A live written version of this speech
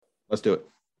Let's do it.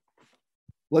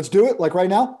 Let's do it, like right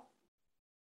now?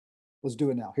 Let's do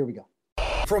it now. Here we go.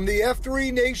 From the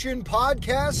F3 Nation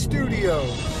podcast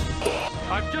studios.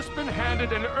 I've just been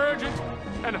handed an urgent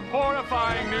and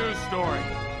horrifying news story.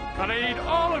 And I need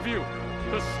all of you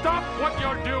to stop what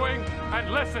you're doing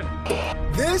and listen.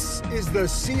 This is the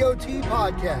COT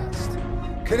podcast,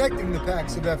 connecting the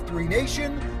packs of F3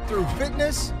 Nation through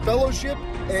fitness, fellowship,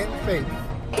 and faith.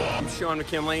 I'm Sean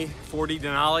McKinley, 40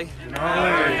 Denali.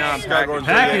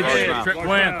 Package. Trip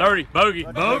win, 30. Bogey.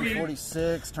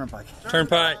 46, Turnpike.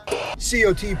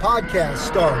 COT podcast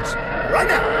starts right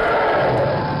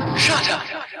now. Shut up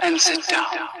and sit down.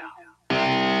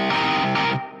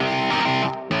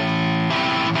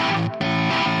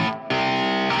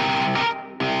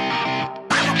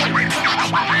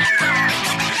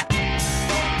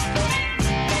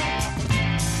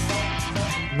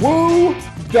 Woo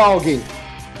doggy.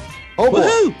 Oh boy.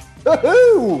 Woohoo!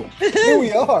 Woohoo! Here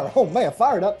we are. Oh man,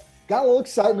 fired up. Got a little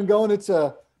excitement going. It's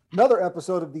another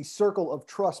episode of the Circle of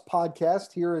Trust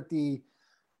podcast here at the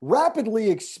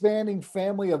rapidly expanding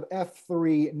family of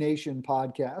F3 Nation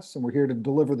podcasts. And we're here to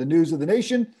deliver the news of the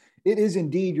nation. It is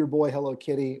indeed your boy, Hello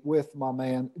Kitty, with my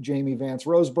man, Jamie Vance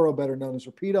Roseboro, better known as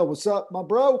Rapido. What's up, my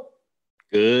bro?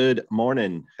 Good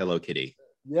morning, Hello Kitty.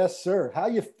 Yes, sir. How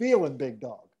you feeling, big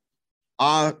dog?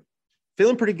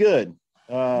 Feeling pretty good.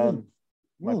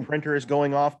 My printer is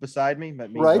going off beside me.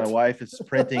 That means my wife is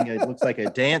printing. It looks like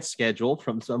a dance schedule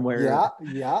from somewhere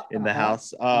in the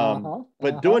house.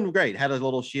 But doing great. Had a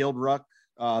little shield ruck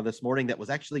this morning that was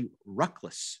actually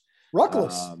ruckless.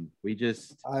 We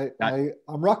just I'm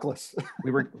ruckless.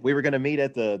 we were going to meet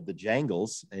at the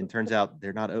Jangles, and turns out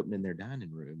they're not opening their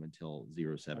dining room until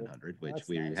 0700, which That's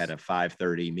we nice. had a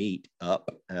 5:30 meet up.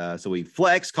 So we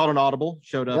flexed, called an audible,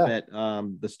 showed up at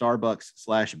the Starbucks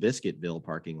 / Biscuitville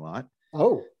parking lot.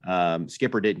 Oh,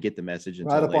 Skipper didn't get the message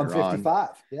until right up on later 55.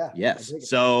 Yeah. Yes.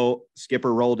 So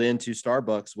Skipper rolled into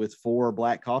Starbucks with 4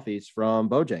 black coffees from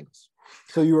Bojangles.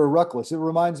 So you were ruckless. It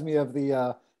reminds me of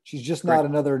the she's just not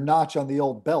another notch on the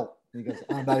old belt. Because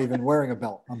I'm not even wearing a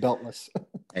belt. I'm beltless.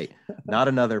 Hey, not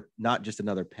just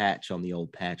another patch on the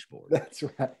old patch board. That's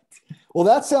right. Well,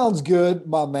 that sounds good,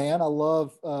 my man. I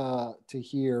love to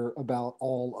hear about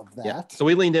all of that. Yeah. So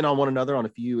we leaned in on one another on a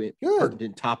few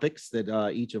pertinent topics that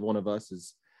each of one of us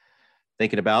is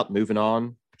thinking about, moving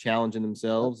on, challenging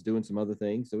themselves, doing some other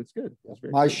things. So it's good.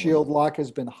 My shield lock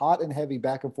has been hot and heavy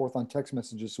back and forth on text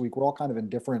messages this week. We're all kind of in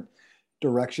different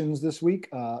directions this week.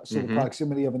 So the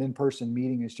proximity of an in-person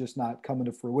meeting is just not coming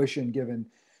to fruition given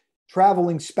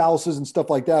traveling spouses and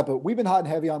stuff like that. But we've been hot and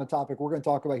heavy on a topic we're going to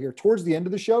talk about here towards the end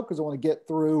of the show because I want to get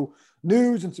through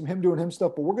news and some him doing him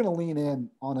stuff. But we're going to lean in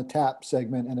on a tap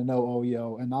segment and a no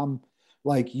OYO. And I'm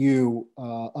like you,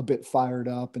 a bit fired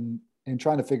up and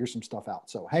trying to figure some stuff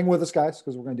out. So hang with us, guys,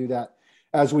 because we're going to do that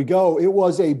as we go. It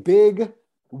was a big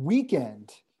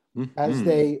weekend. As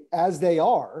they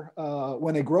are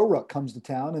when a grow ruck comes to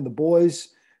town, and the boys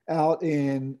out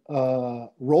in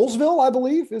Roseville, I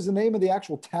believe, is the name of the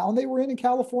actual town they were in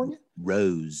California.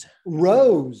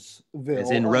 Roseville,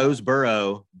 as in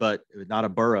Roseboro, but not a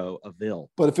borough, a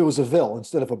ville. But if it was a ville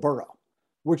instead of a borough,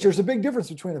 which there's a big difference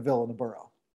between a ville and a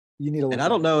borough. You need a. And I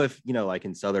don't know if like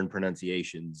in Southern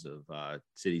pronunciations of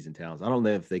cities and towns. I don't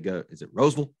know if they go. Is it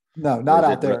Roseville? No, not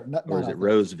out there. Or is it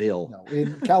Roseville? No,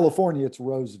 in California, it's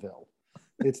Roseville.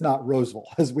 It's not Roseville,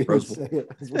 as we would say it.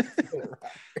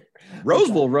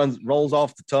 Roseville rolls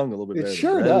off the tongue a little bit better. It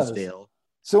sure does.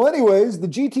 So anyways, the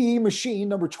GTE machine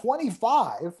number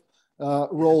 25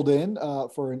 rolled in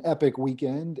for an epic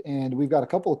weekend. And we've got a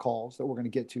couple of calls that we're going to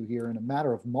get to here in a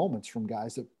matter of moments from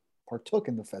guys that partook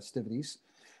in the festivities.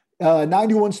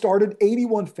 91 started,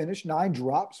 81 finished, 9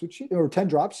 drops, or 10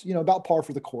 drops, about par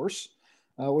for the course.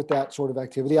 With that sort of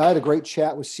activity. I had a great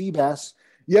chat with Seabass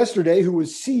yesterday, who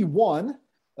was C1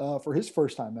 for his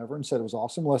first time ever, and said it was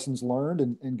awesome, lessons learned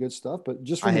and good stuff. But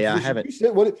just from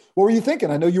what were you thinking?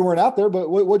 I know you weren't out there, but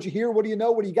what'd you hear? What do you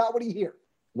know? What do you got? What do you hear?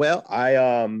 Well,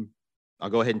 I'll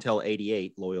go ahead and tell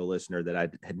 88 loyal listener that I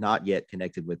had not yet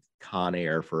connected with Con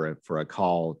Air for a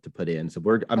call to put in. So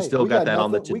I'm still got that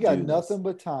on the to-do We got list. nothing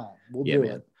but time. We'll do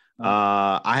it.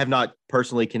 I have not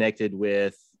personally connected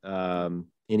with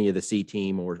any of the C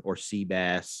team or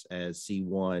Seabass as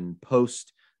C1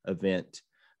 post event.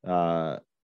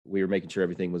 We were making sure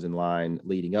everything was in line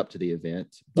leading up to the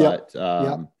event, but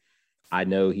I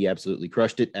know he absolutely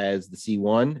crushed it as the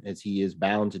C1, as he is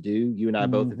bound to do. You and I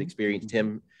both have experienced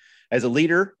him as a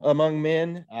leader among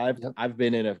men. I've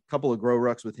been in a couple of grow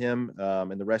rucks with him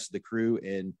and the rest of the crew,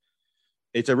 and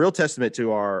it's a real testament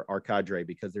to our cadre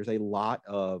because there's a lot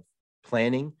of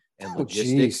planning and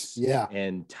logistics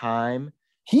and time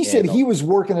He said And he was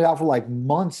working it out for like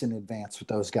months in advance with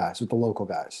those guys, with the local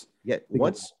guys. yeah,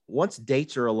 once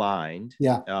dates are aligned,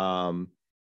 yeah,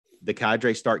 the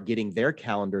cadre start getting their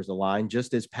calendars aligned,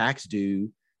 just as PACs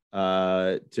do,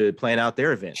 to plan out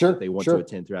their events that they want to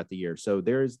attend throughout the year. So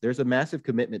there's a massive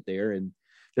commitment there, and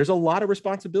there's a lot of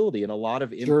responsibility and a lot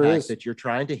of impact that you're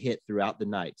trying to hit throughout the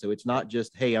night. So it's not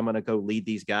just, hey, I'm going to go lead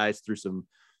these guys through some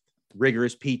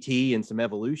rigorous PT and some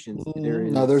evolutions.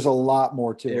 There's a lot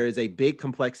more to it. There is a big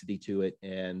complexity to it,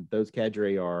 and those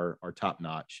cadre are top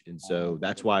notch. And so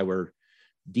that's why we're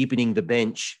deepening the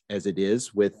bench as it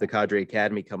is with the Cadre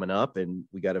Academy coming up, and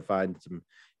we got to find some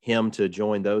him to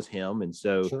join those him. And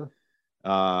so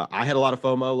I had a lot of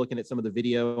FOMO looking at some of the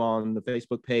video on the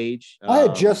Facebook page. I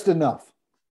had just enough.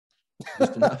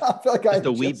 Just enough. I feel like just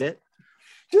a wee bit.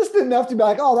 Just enough to be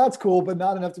like, oh, that's cool, but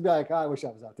not enough to be like, oh, I wish I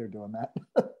was out there doing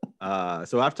that.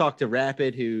 So I've talked to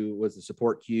Rapid, who was the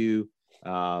support Q,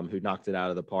 who knocked it out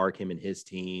of the park, him and his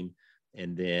team.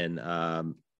 And then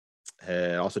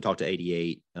also talked to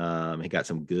 88. He got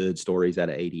some good stories out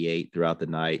of 88 throughout the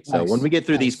night. So when we get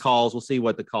through these calls, we'll see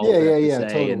what the calls have to say.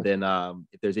 Totally. And then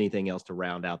if there's anything else to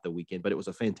round out the weekend. But it was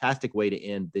a fantastic way to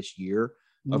end this year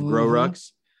of Grow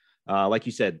Rucks. Like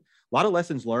you said, a lot of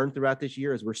lessons learned throughout this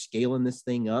year as we're scaling this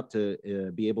thing up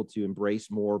to be able to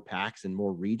embrace more PACs and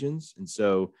more regions. And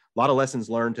so a lot of lessons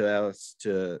learned to us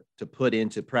to put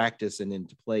into practice and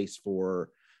into place for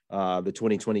the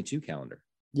 2022 calendar.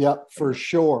 Yep, for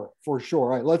sure. All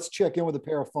right, let's check in with a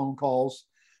pair of phone calls.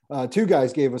 Two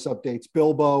guys gave us updates,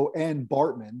 Bilbo and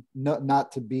Bartman,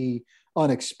 not to be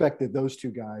unexpected. Those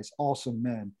two guys, awesome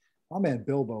men. My man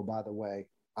Bilbo, by the way,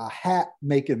 a hat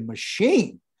making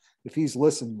machine. If he's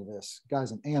listening to this,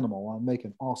 guy's an animal on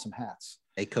making awesome hats.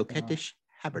 A coquettish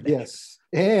haberdasher. Yes.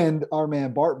 And our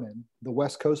man Bartman, the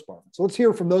West Coast Bartman. So let's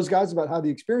hear from those guys about how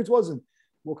the experience was, and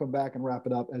we'll come back and wrap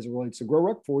it up as it relates to Grow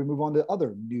Ruck before we move on to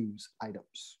other news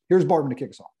items. Here's Bartman to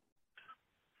kick us off.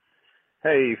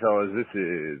 Hey, fellas, this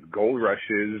is Gold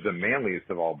Rush's the manliest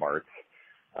of all Barts.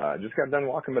 Just got done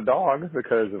walking the dog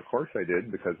because, of course, I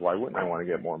did, because why wouldn't I want to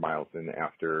get more miles in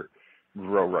after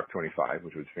Grow Ruck 25,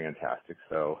 which was fantastic.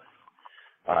 So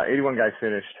 81 guys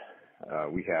finished.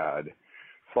 We had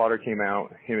Slaughter came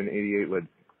out. Him and 88 led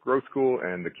Grow School,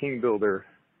 and the King Builder.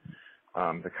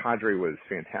 The cadre was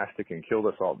fantastic and killed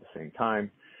us all at the same time.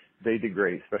 They did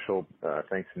great. Special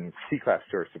thanks and T-claps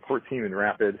to our support team in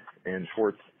Rapid and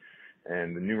Schwartz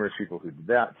and the numerous people who did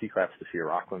that. T-claps to Sierra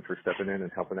Rockland for stepping in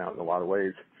and helping out in a lot of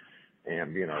ways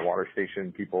and being our water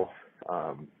station people.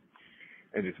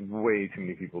 And just way too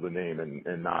many people to name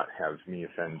and not have me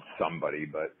offend somebody,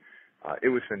 but it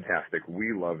was fantastic.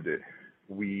 We loved it.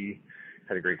 We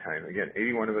had a great time. Again,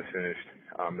 81 of us finished.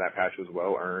 That patch was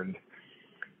well earned,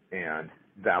 and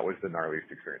that was the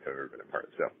gnarliest experience I've ever been a part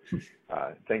of.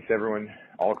 So thanks to everyone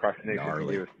all across the nation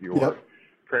who gave us your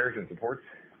prayers and supports.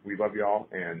 We love y'all,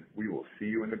 and we will see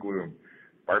you in the gloom.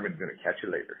 Bartman's going to catch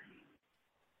you later.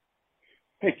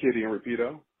 Hey, Kitty and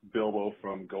Rapido. Bilbo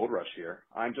from Gold Rush here.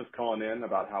 I'm just calling in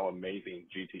about how amazing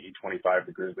GTE 25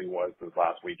 the Grizzly was this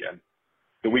last weekend.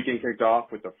 The weekend kicked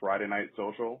off with the Friday night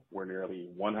social, where nearly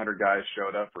 100 guys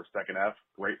showed up for second F,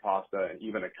 great pasta, and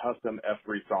even a custom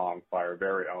F3 song by our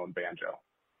very own banjo.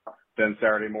 Then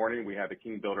Saturday morning, we had the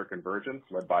King Builder Convergence,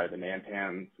 led by the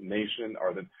Nantan Nation,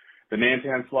 or the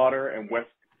Nantan Slaughter and West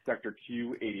Sector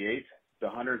Q88. The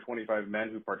 125 men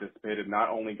who participated not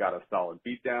only got a solid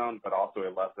beatdown, but also a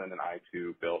lesson in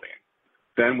I2 building.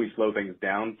 Then we slowed things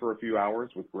down for a few hours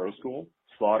with Grow School.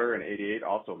 Slaughter and 88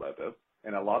 also led this,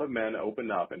 and a lot of men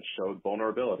opened up and showed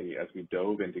vulnerability as we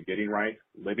dove into getting right,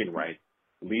 living right,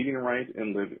 leading right,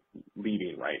 and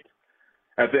leading right.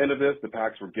 At the end of this, the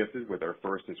PACs were gifted with their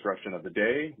first instruction of the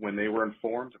day when they were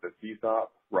informed that the CSOP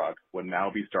rug would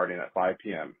now be starting at 5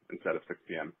 p.m. instead of 6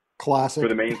 p.m. Classic. For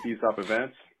the main CSOP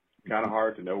events, kind of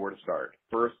hard to know where to start.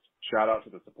 First, shout out to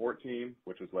the support team,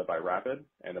 which was led by Rapid,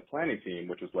 and the planning team,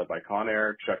 which was led by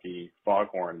Conair, Chucky,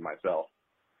 Foghorn, and myself.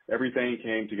 Everything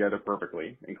came together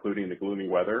perfectly, including the gloomy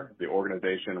weather, the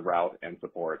organization, route, and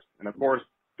support. And of course,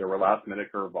 there were last-minute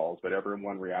curveballs, but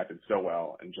everyone reacted so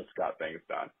well and just got things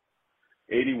done.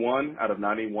 81 out of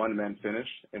 91 men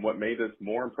finished, and what made this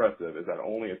more impressive is that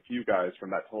only a few guys from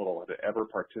that total had ever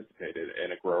participated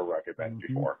in a Grow Ruck event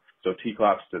before, so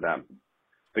T-claps to them.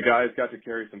 The guys got to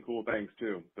carry some cool things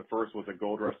too. The first was a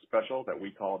Gold Rush special that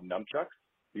we called nunchucks.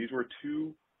 These were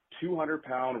two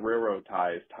 200-pound railroad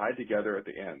ties tied together at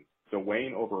the end, so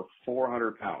weighing over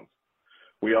 400 pounds.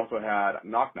 We also had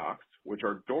knock-knocks, which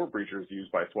are door breachers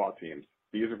used by SWAT teams.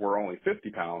 These were only 50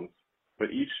 pounds,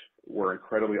 but each were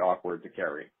incredibly awkward to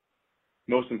carry.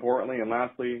 Most importantly and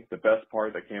lastly, the best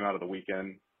part that came out of the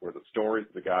weekend were the stories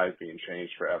of the guys being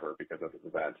changed forever because of this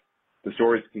event. The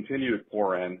stories continue to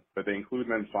pour in, but they include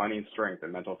men finding strength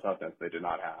and mental toughness they did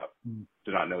not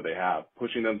know they have,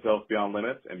 pushing themselves beyond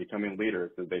limits and becoming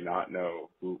leaders that they did not know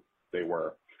who they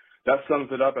were. That sums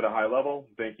it up at a high level.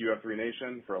 Thank you, F3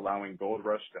 Nation, for allowing Gold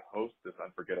Rush to host this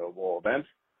unforgettable event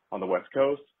on the West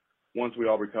Coast. Once we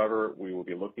all recover, we will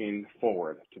be looking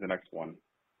forward to the next one.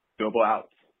 Bilbo out.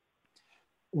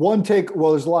 Well,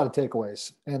 there's a lot of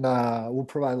takeaways, and we'll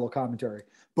provide a little commentary.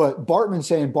 But Bartman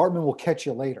saying Bartman will catch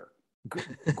you later.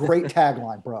 Great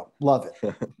tagline, bro. Love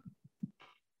it.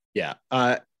 Yeah.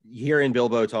 Hearing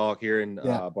Bilbo talk, hearing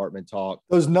Bartman talk.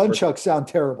 Those nunchucks sound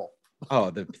terrible. Oh,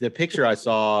 the picture I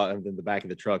saw in the back of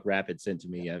the truck Rapid sent to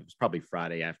me, it was probably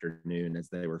Friday afternoon as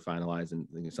they were finalizing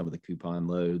some of the coupon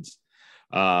loads.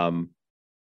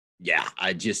 Yeah,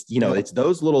 I just, it's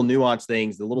those little nuanced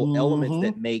things, the little elements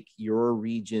that make your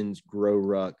region's Grow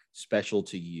Ruck special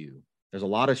to you. There's a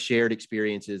lot of shared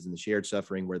experiences and the shared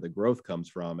suffering where the growth comes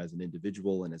from as an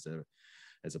individual and as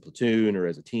a platoon or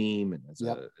as a team and as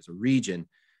a region.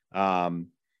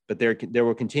 But there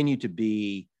will continue to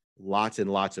be lots and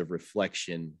lots of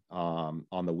reflection on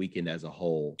the weekend as a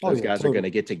whole. Those guys are going to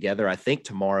get together, I think,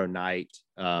 tomorrow night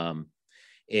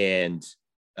and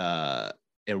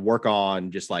work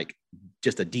on just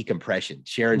a decompression,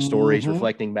 sharing stories,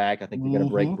 reflecting back. I think they're going to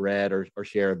break bread or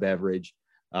share a beverage.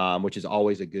 Which is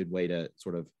always a good way to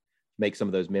sort of make some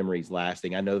of those memories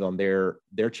lasting. I know on their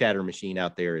chatter machine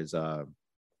out there is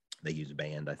they use a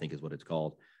band, I think is what it's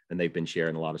called. And they've been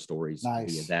sharing a lot of stories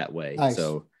via that way. Nice.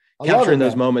 So capturing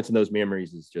those moments and those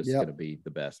memories is just going to be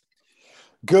the best.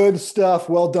 Good stuff.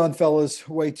 Well done, fellas.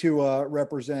 Way to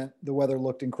represent. The weather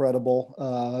looked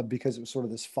incredible because it was sort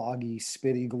of this foggy,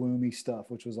 spitty, gloomy stuff,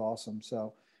 which was awesome.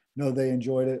 So no, they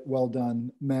enjoyed it. Well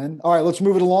done, men. All right, let's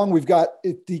move it along. We've got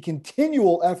the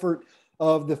continual effort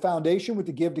of the foundation with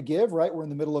the Give to Give, right? We're in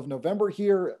the middle of November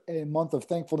here, a month of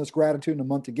thankfulness, gratitude, and a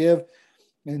month to give.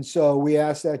 And so we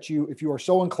ask that you, if you are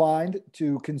so inclined,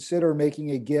 to consider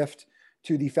making a gift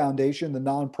to the foundation, the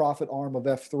nonprofit arm of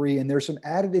F3. And there's some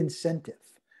added incentive.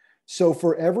 So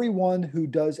for everyone who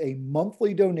does a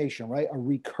monthly donation, right, a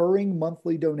recurring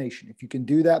monthly donation, if you can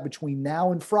do that between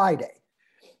now and Friday,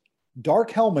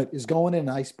 Dark Helmet is going in an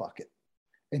ice bucket,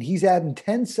 and he's adding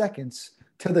 10 seconds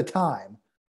to the time.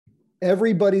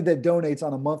 Everybody that donates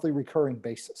on a monthly recurring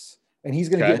basis, and he's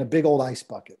going to get in a big old ice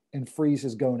bucket and freeze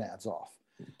his gonads off.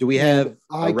 Do we have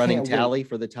a running tally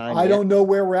for the time? I don't know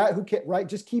where we're at. Who can't, right?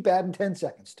 Just keep adding 10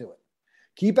 seconds to it.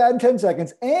 Keep adding 10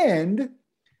 seconds. And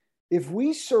if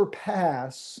we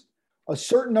surpass a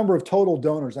certain number of total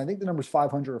donors, I think the number is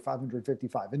 500 or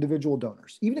 555 individual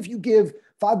donors, even if you give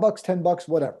 $5, $10,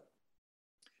 whatever,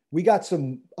 we got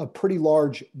a pretty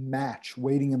large match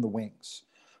waiting in the wings.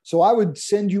 So I would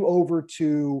send you over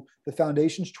to the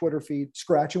foundation's Twitter feed,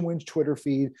 Scratch and Win's Twitter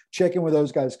feed, check in with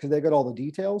those guys because they got all the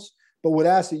details, but would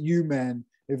ask that you, men,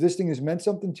 if this thing has meant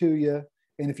something to you,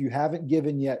 and if you haven't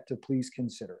given yet, to please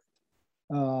consider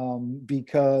it.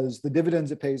 Because the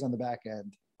dividends it pays on the back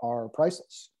end are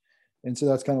priceless. And so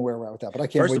that's kind of where we're at with that. But I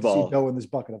can't wait to see Joe in this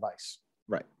bucket of ice.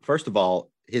 Right. First of all,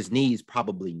 his knees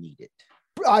probably need it.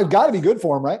 I've got to be good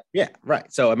for him, right? Yeah,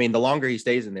 right. So, I mean, the longer he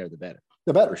stays in there, the better.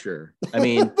 The better. For sure. I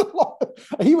mean,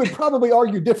 he would probably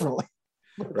argue differently.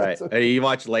 Right. Okay. You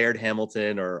watch Laird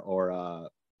Hamilton or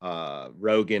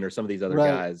Rogan or some of these other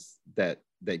guys that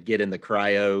get in the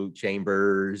cryo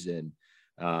chambers and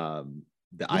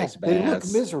the ice baths. They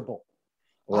look miserable.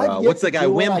 Or, what's the guy?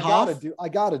 Wim Hof? I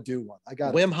got to do one.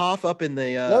 Wim Hof up in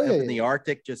the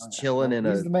Arctic, just chilling in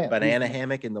a banana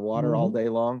hammock in the water all day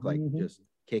long, like just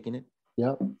kicking it.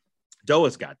 Yep.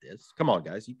 Doa's got this. Come on,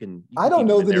 guys. You can I don't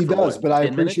know that he does, but I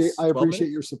appreciate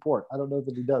your support. I don't know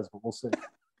that he does, but we'll see.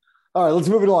 All right, let's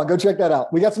move it along. Go check that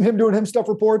out. We got some him doing him stuff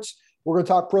reports. We're going to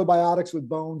talk probiotics with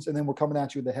Bones, and then we're coming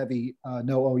at you with the heavy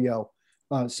no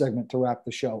Oyo segment to wrap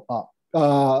the show up.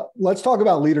 Let's talk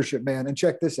about leadership, man, and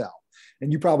check this out.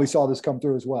 And you probably saw this come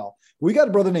through as well. We got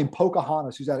a brother named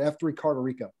Pocahontas who's at F3 Carter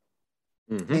Rico.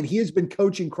 Mm-hmm. And he has been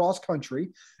coaching cross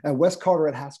country at West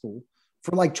Carteret High School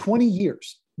for like 20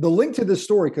 years. The link to this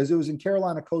story, because it was in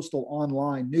Carolina Coastal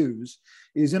Online News,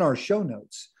 is in our show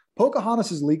notes.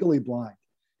 Pocahontas is legally blind,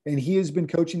 and he has been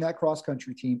coaching that cross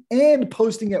country team and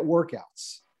posting at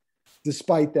workouts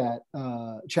despite that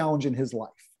challenge in his life.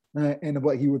 And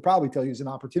what he would probably tell you is an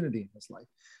opportunity in his life.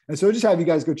 And so just have you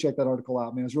guys go check that article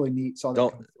out, man. It was really neat. Saw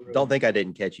that don't think I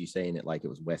didn't catch you saying it like it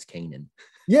was West Canaan.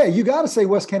 Yeah, you got to say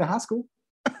West Canaan High School.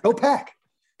 Go Pack.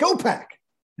 Go Pack.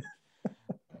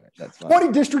 That's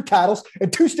 20 district titles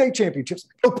and 2 state championships.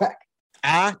 Go Pack.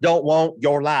 I don't want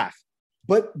your life.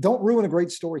 But don't ruin a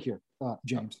great story here,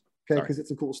 James. Okay, because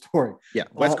it's a cool story. Yeah,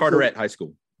 West Carteret High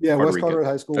School. Yeah, Puerto West Rico. Carteret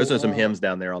High School. Those are some hymns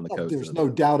down there on the coast. There's no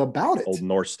doubt about it. Old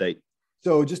North State.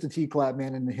 So just a T-clap,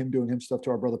 man, and him doing him stuff to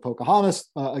our brother Pocahontas.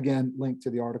 Again, link to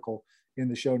the article in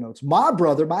the show notes. My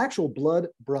brother, my actual blood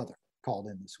brother, called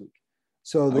in this week.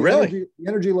 So the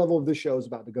energy level of this show is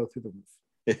about to go through the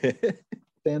roof.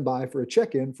 Stand by for a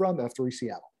check-in from F3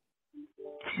 Seattle.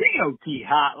 COT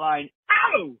hotline.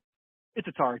 Ow! It's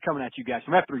Atari coming at you guys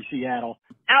from F3 Seattle.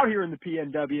 Out here in the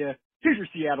PNW. Here's your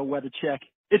Seattle weather check.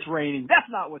 It's raining. That's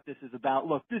not what this is about.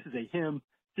 Look, this is a him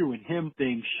doing him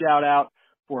thing. Shout out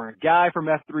for a guy from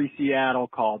F3 Seattle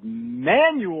called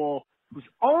Manuel, who's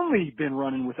only been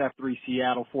running with F3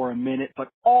 Seattle for a minute, but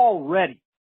already,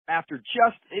 after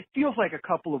it feels like a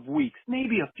couple of weeks,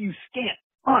 maybe a few scant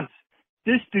months,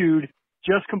 this dude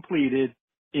just completed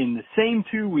in the same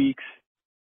 2 weeks,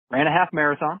 ran a half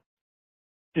marathon,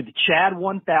 did the Chad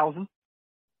 1000,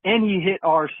 and he hit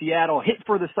our Seattle hit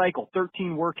for the cycle,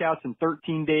 13 workouts in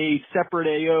 13 days, separate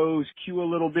AOs, queue a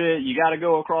little bit. You got to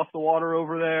go across the water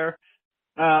over there.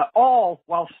 All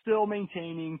while still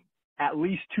maintaining at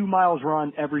least 2 miles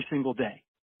run every single day.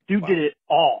 Dude did it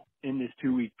all in this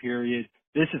 2-week period.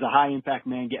 This is a high impact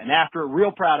man getting after it.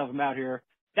 Real proud of him out here.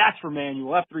 That's for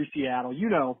Manuel, F3 Seattle. You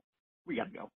know, we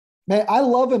got to go. Man, I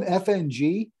love an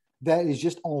FNG that is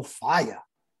just on fire.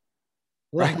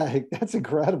 Like, right. That's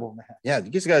incredible, man. Yeah,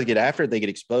 these guys get after it. They get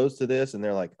exposed to this, and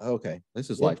they're like, oh, okay, this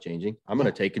is life-changing. I'm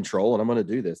going to take control, and I'm going to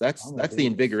do this. That's the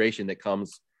invigoration that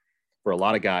comes for a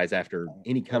lot of guys after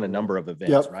any kind of number of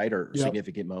events, right, or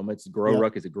significant moments. Grow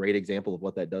Ruck is a great example of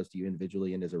what that does to you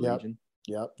individually and as a region.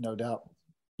 Yep, no doubt.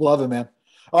 Love it, man.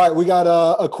 All right, we got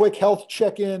a quick health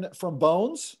check-in from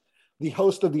Bones, the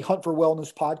host of the Hunt for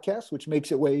Wellness podcast, which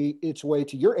makes its way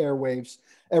to your airwaves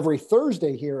every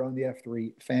Thursday here on the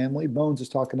F3 family. Bones is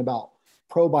talking about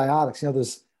probiotics. You know,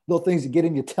 those little things that get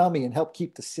in your tummy and help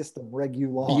keep the system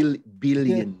regular.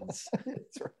 Billions.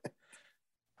 That's right.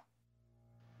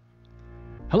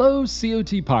 Hello,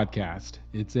 COT Podcast.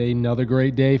 It's another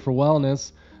great day for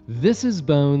wellness. This is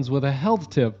Bones with a health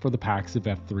tip for the PAX of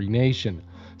F3 Nation.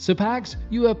 So PAX,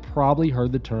 you have probably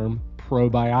heard the term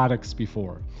probiotics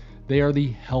before. They are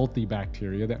the healthy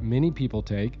bacteria that many people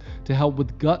take to help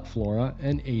with gut flora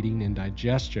and aiding in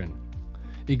digestion.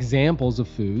 Examples of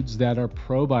foods that are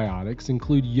probiotics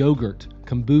include yogurt,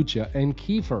 kombucha, and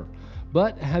kefir.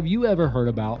 But have you ever heard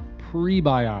about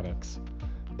prebiotics?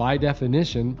 By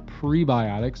definition,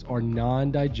 prebiotics are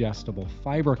non-digestible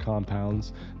fiber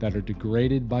compounds that are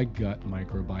degraded by gut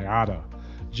microbiota.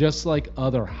 Just like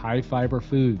other high-fiber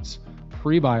foods,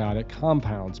 prebiotic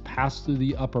compounds pass through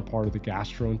the upper part of the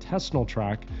gastrointestinal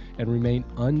tract and remain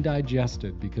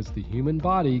undigested because the human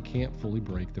body can't fully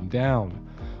break them down.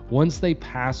 Once they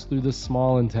pass through the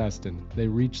small intestine, they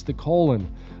reach the colon,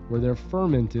 where they're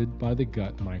fermented by the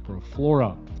gut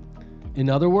microflora. In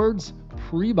other words,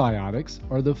 prebiotics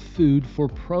are the food for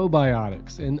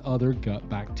probiotics and other gut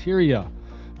bacteria.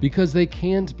 Because they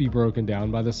can't be broken down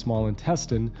by the small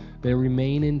intestine, they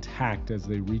remain intact as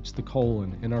they reach the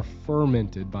colon and are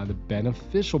fermented by the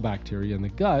beneficial bacteria in the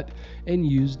gut and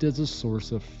used as a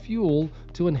source of fuel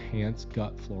to enhance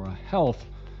gut flora health.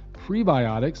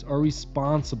 Prebiotics are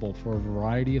responsible for a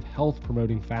variety of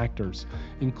health-promoting factors,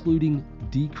 including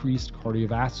decreased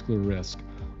cardiovascular risk,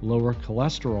 lower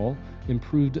cholesterol,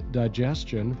 improved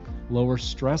digestion, lower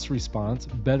stress response,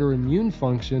 better immune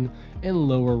function, and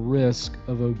lower risk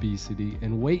of obesity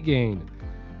and weight gain.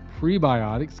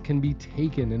 Prebiotics can be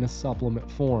taken in a supplement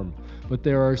form, but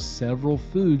there are several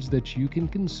foods that you can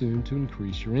consume to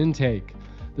increase your intake.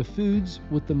 The foods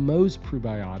with the most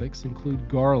prebiotics include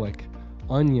garlic,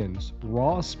 onions,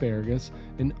 raw asparagus,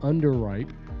 and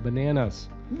underripe bananas.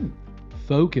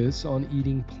 Focus on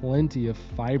eating plenty of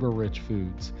fiber-rich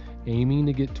foods, aiming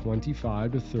to get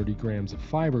 25 to 30 grams of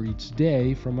fiber each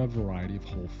day from a variety of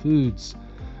whole foods.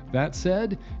 That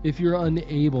said, if you're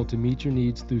unable to meet your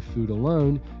needs through food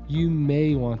alone, you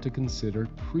may want to consider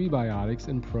prebiotics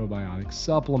and probiotic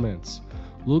supplements.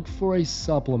 Look for a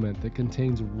supplement that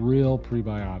contains real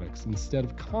prebiotics instead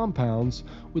of compounds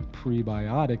with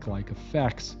prebiotic-like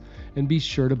effects. And be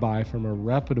sure to buy from a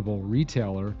reputable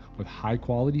retailer with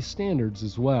high-quality standards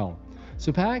as well.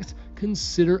 So PAX,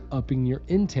 consider upping your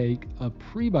intake of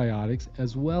prebiotics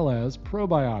as well as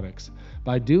probiotics.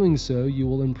 By doing so, you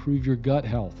will improve your gut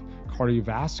health,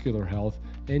 cardiovascular health,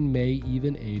 and may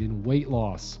even aid in weight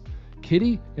loss.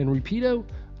 Kitty and Repeato,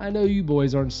 I know you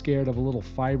boys aren't scared of a little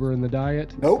fiber in the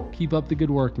diet. Nope. Keep up the good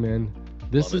work, man.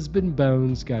 This has been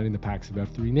Bones guiding the PAX of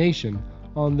F3 Nation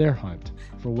on their hunt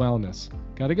for wellness.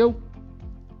 Gotta go.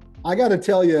 I got to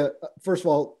tell you, first of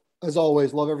all, as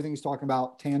always, love everything he's talking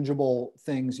about. Tangible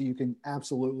things you can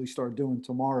absolutely start doing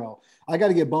tomorrow. I got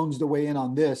to get Bones to weigh in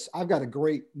on this. I've got a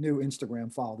great new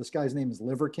Instagram follow. This guy's name is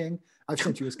Liver King. I've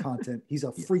sent you his content. He's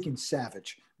a freaking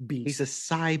savage beast. He's a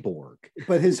cyborg.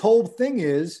 But his whole thing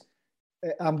is,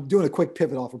 I'm doing a quick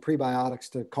pivot off of prebiotics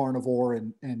to carnivore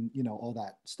and all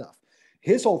that stuff.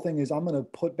 His whole thing is I'm going to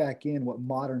put back in what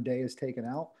modern day is taken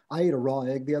out. I ate a raw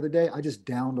egg the other day. I just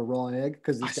downed a raw egg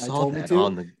because this guy told me to,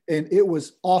 and it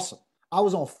was awesome. I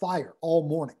was on fire all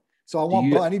morning. So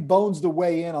I need Bones to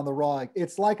weigh in on the raw egg.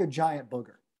 It's like a giant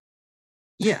booger.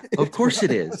 Yeah, of course it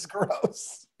is. It's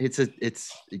gross.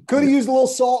 Could have used a little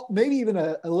salt, maybe even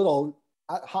a little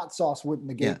hot sauce wouldn't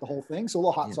negate the whole thing. So a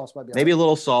little hot sauce might be maybe a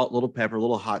little salt, a little pepper, a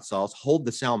little hot sauce. Hold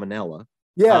the salmonella.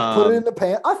 Yeah, put it in the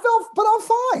pan. But I'm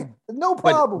fine. No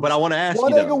problem. But I want to ask you,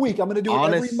 one egg a week. I'm going to do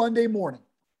it every Monday morning.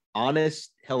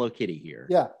 Honest Hello Kitty here.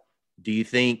 Yeah. Do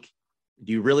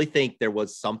you really think there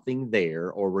was something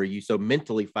there, or were you so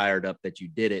mentally fired up that you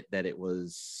did it that it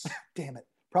was? Damn it.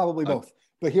 Probably both.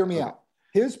 But hear me out.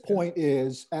 His point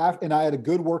is, and I had a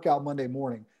good workout Monday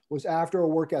morning, was after a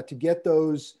workout to get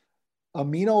those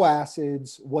amino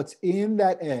acids, what's in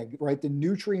that egg, right? The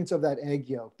nutrients of that egg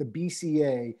yolk, the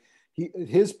BCA.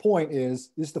 His point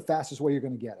is, this is the fastest way you're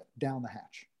going to get it, down the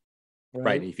hatch.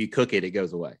 Right. If you cook it, it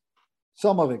goes away.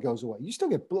 Some of it goes away. You still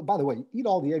get, by the way, eat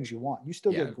all the eggs you want. You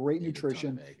still get great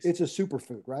nutrition. It's a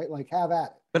superfood, right? Like, have at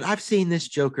it. But I've seen this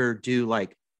joker do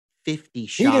like 50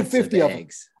 shots. He did 50 of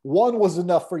eggs. One was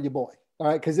enough for your boy. All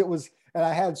right. Because it was, and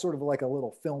I had sort of like a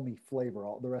little filmy flavor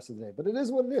all the rest of the day. But it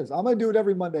is what it is. I'm going to do it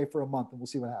every Monday for a month, and we'll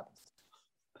see what happens.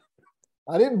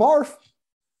 I didn't barf.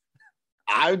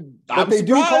 But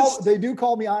they do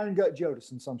call me Iron Gut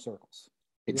Jodas in some circles.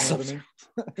 You know what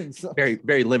I mean? Very,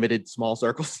 very limited small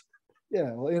circles.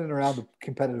 Yeah, well, in and around the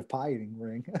competitive pie eating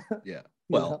ring. Yeah.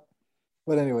 Well,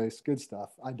 but anyways, good stuff.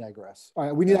 I digress. All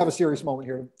right, we need to have a serious moment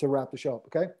here to wrap the show up.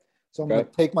 Okay, so I'm going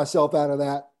to take myself out of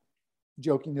that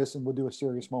jokingness, and we'll do a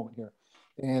serious moment here.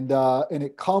 And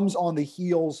it comes on the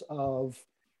heels of,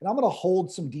 and I'm going to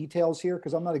hold some details here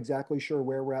because I'm not exactly sure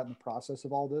where we're at in the process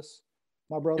of all this,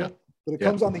 my brother. Yeah. But it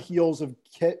comes on the heels of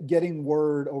getting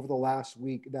word over the last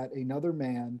week that another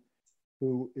man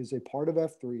who is a part of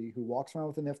F3, who walks around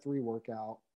with an F3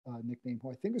 workout nickname, who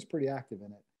I think is pretty active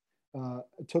in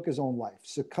it, took his own life,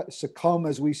 succumb,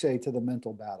 as we say, to the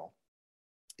mental battle.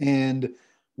 And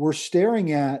we're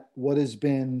staring at what has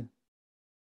been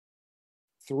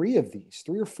three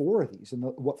or four of these in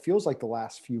what feels like the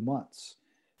last few months,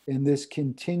 in this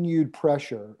continued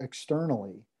pressure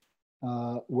externally,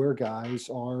 where guys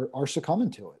are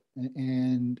succumbing to it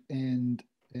and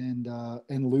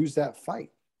lose that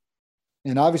fight.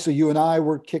 And obviously, you and I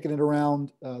were kicking it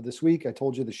around this week. I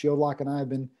told you the Shield Lock and I have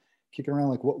been kicking around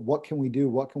like, what can we do?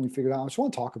 What can we figure out? I just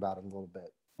want to talk about it a little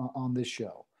bit on this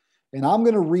show. And I'm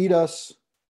going to read us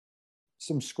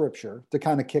some scripture to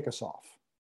kind of kick us off.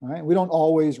 All right. We don't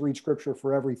always read scripture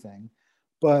for everything,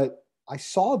 but I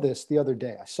saw this the other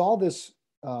day. I saw this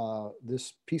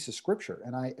piece of scripture,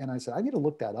 and I said, I need to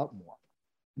look that up more.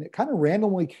 And it kind of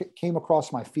randomly came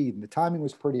across my feed, and the timing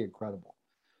was pretty incredible.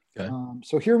 Okay.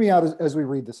 So hear me out as we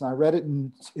read this. And I read it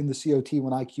in the COT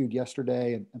when I queued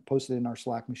yesterday and posted it in our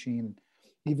Slack machine and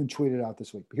even tweeted out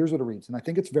this week. But here's what it reads. And I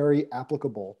think it's very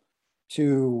applicable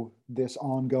to this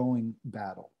ongoing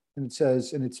battle. And it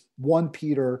says, and it's 1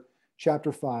 Peter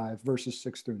chapter 5, verses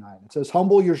 6 through 9. It says,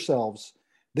 humble yourselves,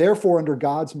 therefore, under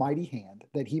God's mighty hand,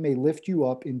 that he may lift you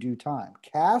up in due time.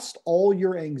 Cast all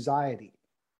your anxiety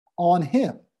on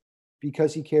him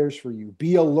because he cares for you.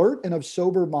 Be alert and of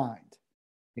sober mind.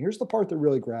 And here's the part that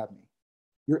really grabbed me.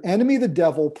 Your enemy, the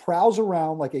devil, prowls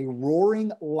around like a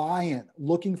roaring lion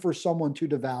looking for someone to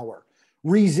devour.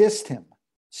 Resist him,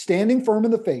 standing firm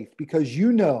in the faith, because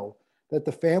you know that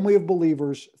the family of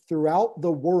believers throughout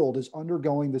the world is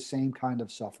undergoing the same kind of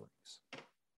sufferings.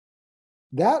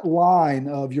 That line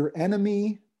of your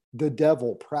enemy, the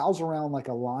devil, prowls around like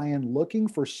a lion looking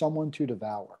for someone to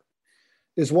devour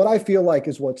is what I feel like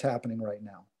is what's happening right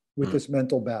now with this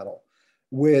mental battle.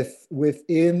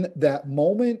 Within that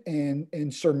moment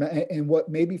and what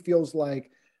maybe feels like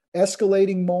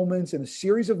escalating moments and a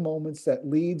series of moments that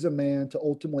leads a man to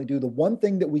ultimately do the one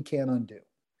thing that we can't undo.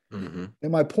 Mm-hmm.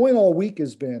 And my point all week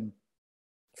has been,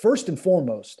 first and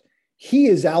foremost, he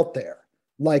is out there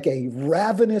like a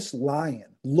ravenous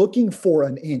lion looking for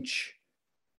an inch.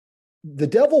 The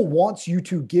devil wants you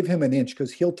to give him an inch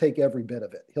because he'll take every bit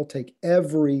of it. He'll take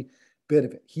every bit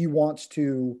of it. He wants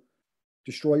to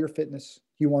destroy your fitness.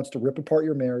 He wants to rip apart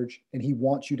your marriage, and he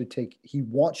wants you to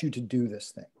do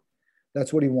this thing.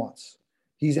 That's what he wants.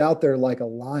 He's out there like a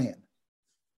lion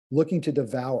looking to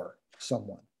devour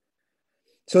someone.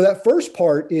 So that first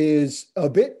part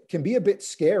can be a bit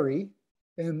scary.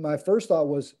 And my first thought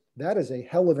was, that is a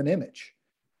hell of an image.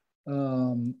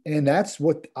 And that's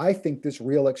what I think this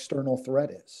real external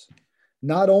threat is.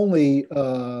 Not only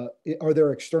are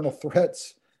there external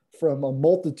threats from a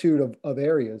multitude of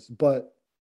areas, but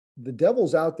the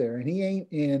devil's out there, and he ain't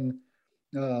in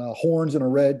horns and a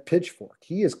red pitchfork.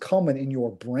 He is coming in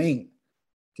your brain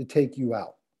to take you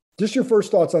out. Just your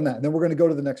first thoughts on that. And then we're going to go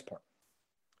to the next part.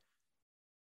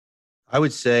 I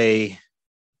would say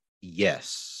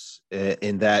yes,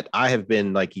 in that I have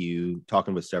been, like you,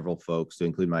 talking with several folks, to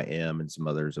include my M and some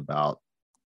others, about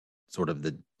sort of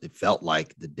it felt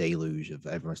like the deluge of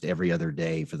almost every other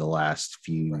day for the last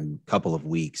couple of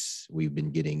weeks. We've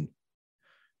been getting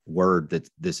word that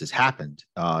this has happened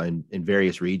in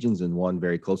various regions, and one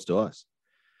very close to us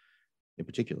in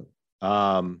particular.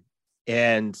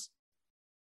 And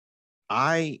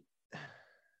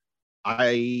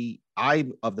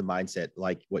I'm of the mindset,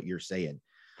 like what you're saying,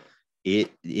 it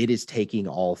is taking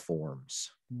all forms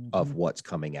of what's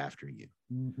coming after you.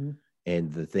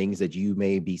 And the things that you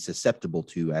may be susceptible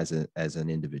to as an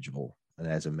individual and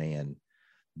as a man,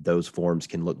 those forms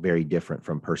can look very different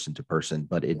from person to person,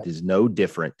 but it is no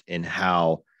different in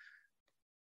how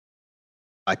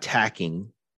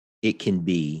attacking it can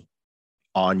be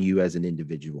on you as an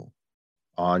individual,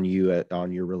 on you,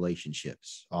 on your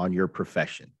relationships, on your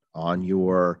profession, on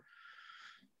your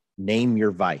name,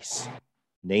 your vice,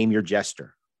 name your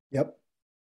jester. Yep.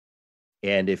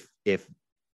 And if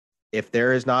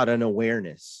there is not an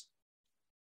awareness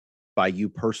by you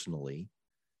personally,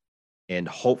 and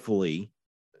hopefully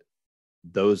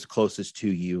those closest to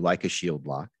you, like a shield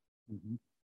lock,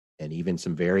 and even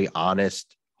some very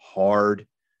honest, hard,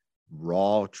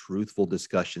 raw, truthful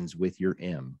discussions with your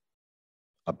M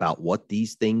about what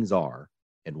these things are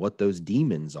and what those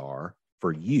demons are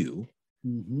for you.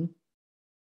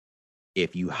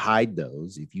 If you hide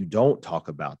those, if you don't talk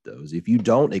about those, if you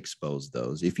don't expose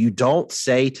those, if you don't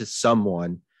say to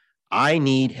someone, I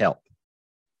need help,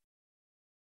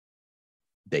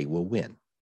 they will win.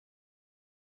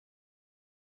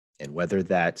 And whether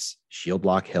that's shield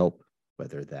lock help,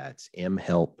 whether that's M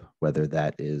help, whether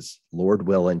that is, Lord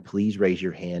willing, please raise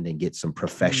your hand and get some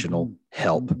professional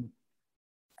help,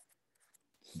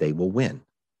 they will win.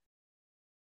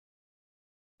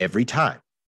 Every time.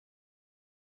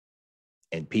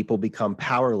 And people become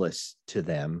powerless to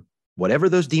them, whatever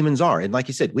those demons are. And like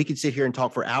you said, we could sit here and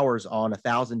talk for hours on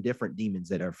 1,000 different demons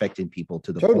that are affecting people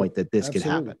to the point that this could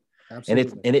happen. And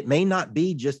it may not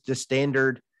be just the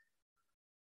standard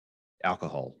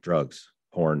alcohol, drugs,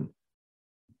 porn,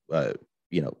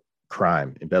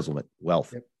 crime, embezzlement,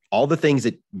 wealth, all the things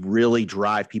that really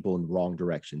drive people in the wrong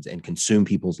directions and consume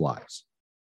people's lives.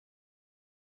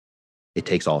 It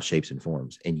takes all shapes and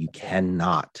forms, and you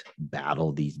cannot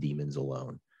battle these demons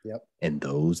alone. And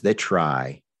those that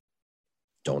try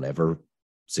don't ever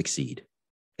succeed.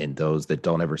 And those that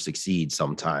don't ever succeed,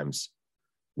 sometimes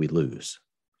we lose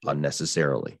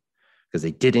unnecessarily because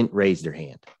they didn't raise their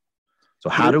hand. So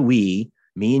how do we,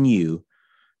 me and you,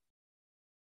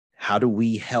 how do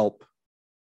we help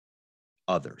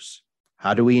others?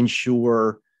 How do we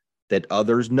ensure that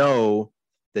others know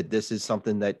that this is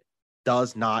something that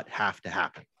does not have to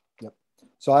happen?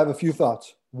 So I have a few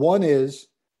thoughts. One is,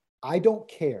 I don't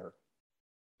care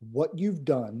what you've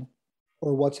done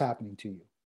or what's happening to you.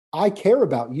 I care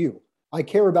about you. I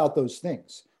care about those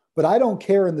things, but I don't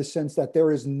care in the sense that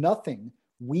there is nothing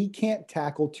we can't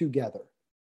tackle together.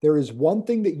 There is one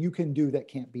thing that you can do that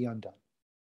can't be undone.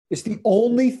 It's the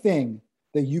only thing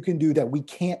that you can do that we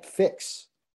can't fix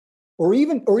or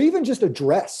even just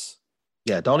address.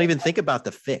 Yeah. Don't even think about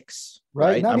the fix.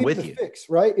 Right. Not I'm even with the you. fix,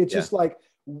 right? It's just like,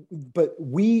 but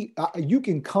you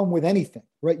can come with anything,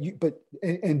 right?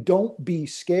 And don't be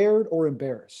scared or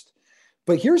embarrassed.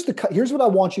 But here's what I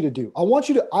want you to do. I want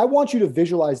you to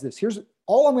visualize this. Here's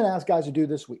all I'm going to ask guys to do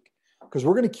this week, because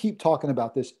we're going to keep talking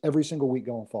about this every single week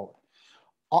going forward.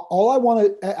 All I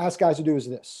want to ask guys to do is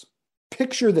this.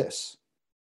 Picture this.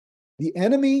 The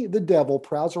enemy, the devil,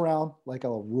 prowls around like a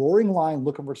roaring lion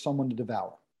looking for someone to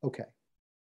devour. Okay.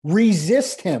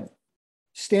 Resist him,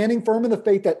 standing firm in the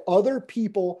faith that other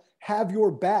people have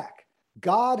your back.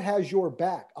 God has your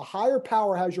back. A higher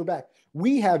power has your back.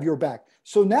 We have your back.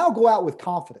 So now go out with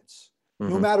confidence.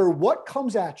 No matter what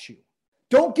comes at you.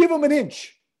 Don't give him an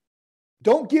inch.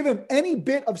 Don't give him any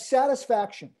bit of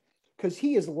satisfaction, because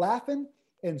he is laughing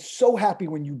and so happy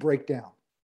when you break down.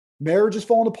 Marriage is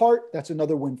falling apart. That's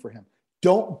another win for him.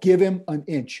 Don't give him an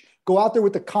inch. Go out there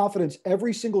with the confidence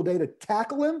every single day to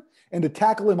tackle him, and to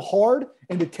tackle him hard,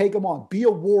 and to take him on. Be a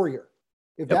warrior.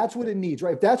 If that's what it needs,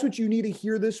 right? If that's what you need to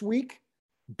hear this week,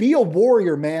 Be a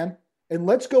warrior, man. And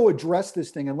let's go address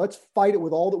this thing and let's fight it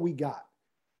with all that we got.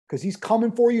 Because he's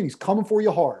coming for you and he's coming for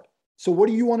you hard. So what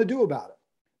do you want to do about it?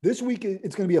 This week,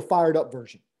 it's going to be a fired up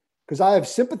version. Because I have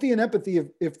sympathy and empathy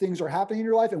if things are happening in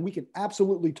your life, and we can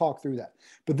absolutely talk through that.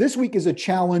 But this week is a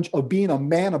challenge of being a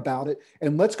man about it,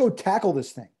 and let's go tackle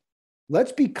this thing.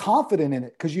 Let's be confident in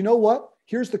it, because you know what?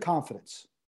 Here's the confidence.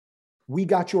 We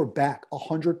got your back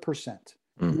 100%.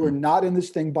 You are not in this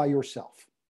thing by yourself.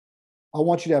 I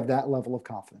want you to have that level of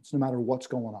confidence, no matter what's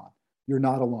going on. You're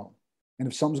not alone. And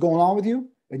if something's going on with you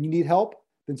and you need help,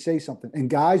 then say something. And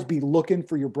guys, be looking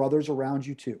for your brothers around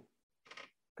you too,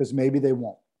 because maybe they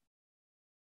won't.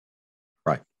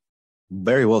 Right.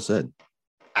 Very well said.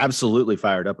 Absolutely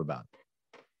fired up about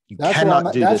it.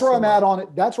 That's where I'm at on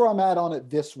it. That's where I'm at on it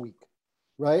this week.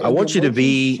 Right. I want you to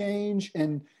be change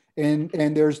and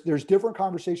there's different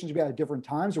conversations we had at different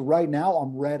times. And right now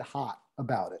I'm red hot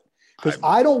about it because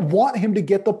I don't want him to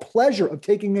get the pleasure of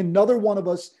taking another one of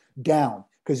us down.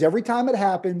 Because every time it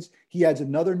happens, he adds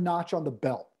another notch on the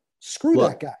belt. Screw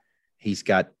that guy. He's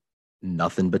got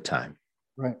nothing but time.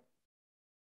 Right.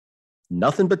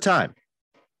 Nothing but time.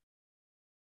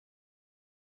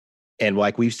 And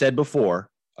like we've said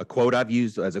before, a quote I've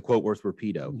used as a quote worth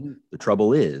repeato, the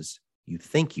trouble is you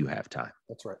think you have time.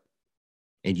 That's right.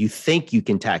 And you think you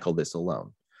can tackle this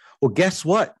alone. Well, guess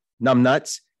what,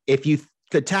 numbnuts? If you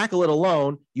could tackle it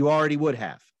alone, you already would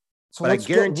have. So but I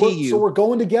guarantee you. So we're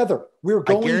going together. We're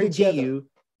going together. I guarantee you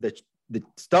that the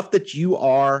stuff that you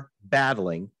are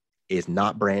battling is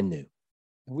not brand new.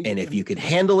 And if you could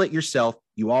handle it yourself,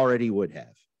 you already would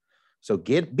have. So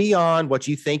get beyond what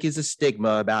you think is a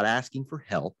stigma about asking for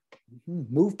help.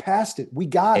 Move past it. We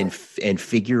got it. And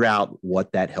figure out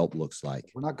what that help looks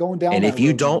like. We're not going down. And if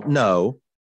you don't know,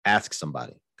 ask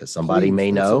somebody, because somebody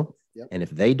may know. Yep. And if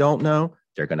they don't know,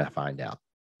 they're going to find out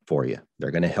for you.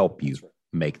 They're going to help you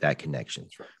make that connection,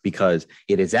 because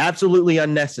it is absolutely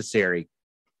unnecessary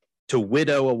to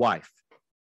widow a wife.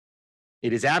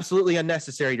 It is absolutely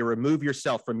unnecessary to remove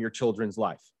yourself from your children's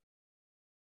life.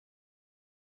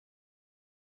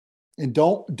 And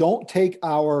don't take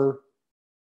our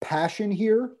passion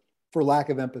here for lack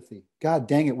of empathy. God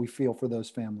dang it, we feel for those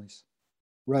families,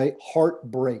 right?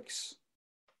 Heart breaks.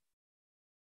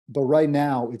 But right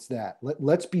now it's that.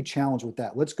 Let's be challenged with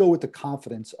that. Let's go with the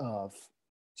confidence of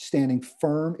standing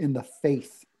firm in the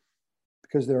faith,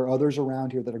 because there are others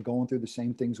around here that are going through the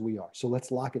same things we are. So let's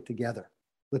lock it together.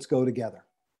 Let's go together.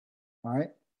 All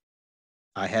right.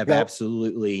 I have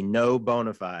absolutely no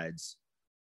bona fides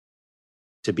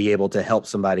to be able to help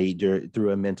somebody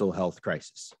through a mental health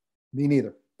crisis. Me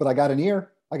neither. But I got an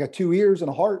ear. I got 2 ears and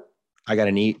a heart. I got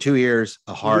 2 ears,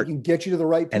 a heart. We can get you to the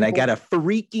right people. And I got a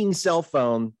freaking cell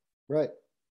phone. Right.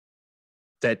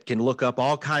 That can look up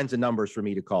all kinds of numbers for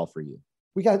me to call for you.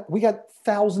 We got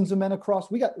thousands of men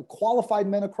across. We got qualified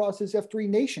men across this F3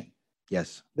 nation.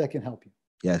 Yes. That can help you.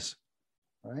 Yes.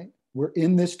 All right. We're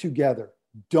in this together.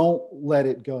 Don't let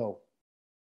it go.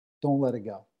 Don't let it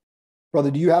go. Brother,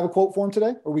 do you have a quote for him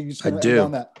today? Or are we just going to end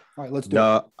on that? All right, let's do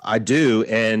it. I do.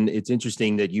 And it's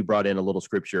interesting that you brought in a little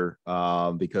scripture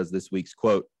because this week's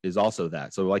quote is also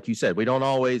that. So like you said, we don't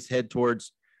always head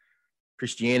towards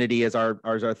Christianity as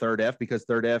our third F, because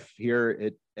third F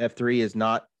here at F3 is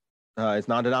not it's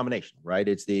non-denominational, right?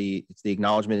 It's the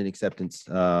acknowledgement and acceptance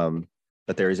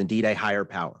that there is indeed a higher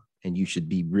power, and you should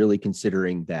be really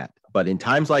considering that. But in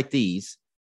times like these,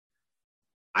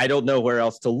 I don't know where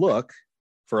else to look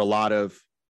for a lot of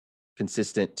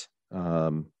consistent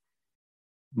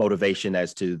motivation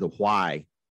as to the why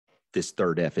this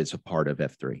third F is a part of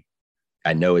F3.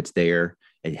 I know it's there.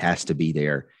 It has to be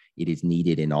there. It is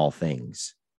needed in all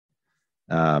things.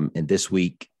 And this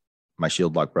week, my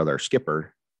Shield Lock brother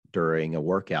Skipper, during a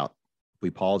workout, we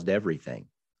paused everything,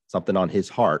 something on his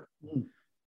heart,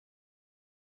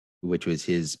 which was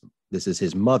this is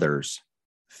his mother's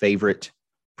favorite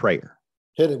prayer.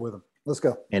 Hit it with him. Let's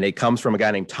go. And it comes from a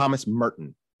guy named Thomas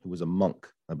Merton, who was a monk,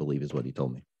 I believe is what he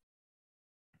told me.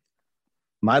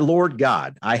 My Lord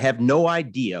God, I have no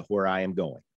idea where I am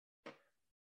going.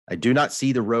 I do not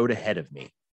see the road ahead of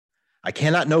me. I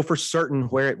cannot know for certain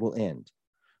where it will end,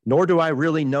 nor do I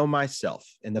really know myself.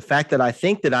 And the fact that I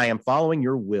think that I am following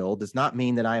your will does not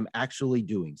mean that I am actually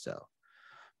doing so.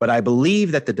 But I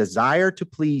believe that the desire to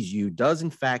please you does in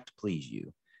fact please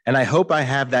you. And I hope I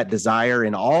have that desire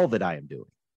in all that I am doing.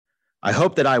 I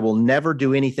hope that I will never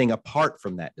do anything apart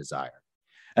from that desire.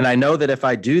 And I know that if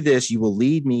I do this, you will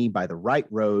lead me by the right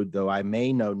road, though I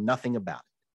may know nothing about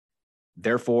it.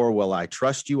 Therefore, will I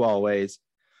trust you always,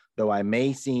 though I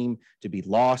may seem to be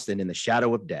lost and in the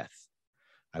shadow of death.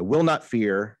 I will not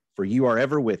fear, for you are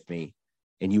ever with me,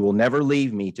 and you will never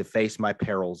leave me to face my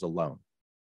perils alone.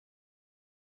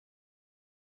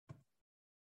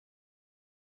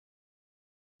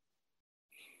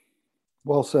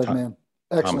 Well said, man.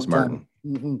 Excellent Thomas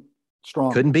Merton.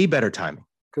 Strong. Couldn't be better timing.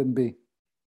 Couldn't be.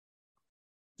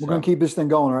 We're going to keep this thing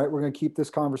going, right? We're going to keep this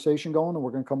conversation going, and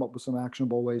we're going to come up with some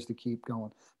actionable ways to keep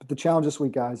going. But the challenge this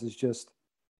week, guys, is just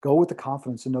go with the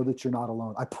confidence and know that you're not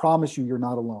alone. I promise you're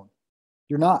not alone.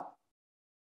 You're not.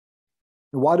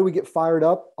 And why do we get fired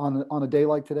up on a day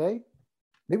like today?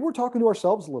 Maybe we're talking to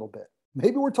ourselves a little bit.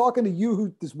 Maybe we're talking to you,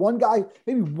 who this one guy,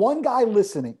 maybe one guy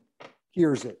listening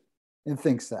hears it and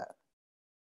thinks that.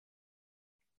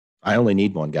 I only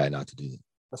need one guy not to do that.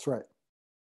 That's right.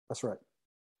 That's right.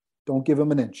 Don't give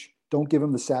him an inch. Don't give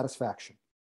him the satisfaction.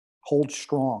 Hold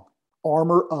strong.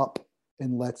 Armor up,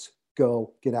 and let's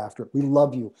go get after it. We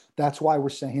love you. That's why we're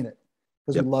saying it,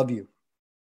 because we love you.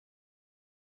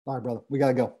 All right, brother. We got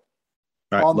to go.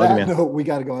 All right, on that note, we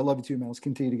got to go. I love you too, man. Let's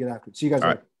continue to get after it. See you guys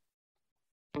later.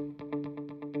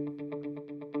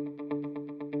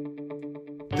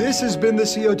 This has been the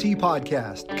COT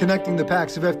Podcast, connecting the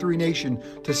Packs of F3 Nation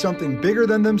to something bigger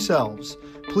than themselves.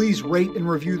 Please rate and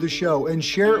review the show and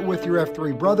share it with your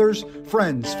F3 brothers,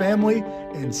 friends, family,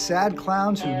 and sad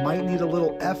clowns who might need a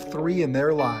little F3 in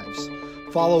their lives.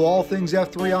 Follow all things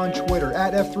F3 on Twitter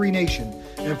at F3 Nation,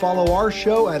 and follow our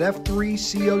show at F3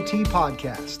 COT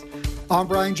Podcast. I'm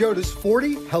Brian Jodas,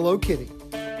 40, Hello Kitty.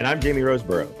 And I'm Jamie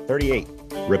Roseborough, 38,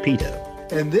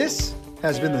 Rapido. And this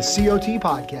has been the COT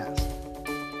Podcast.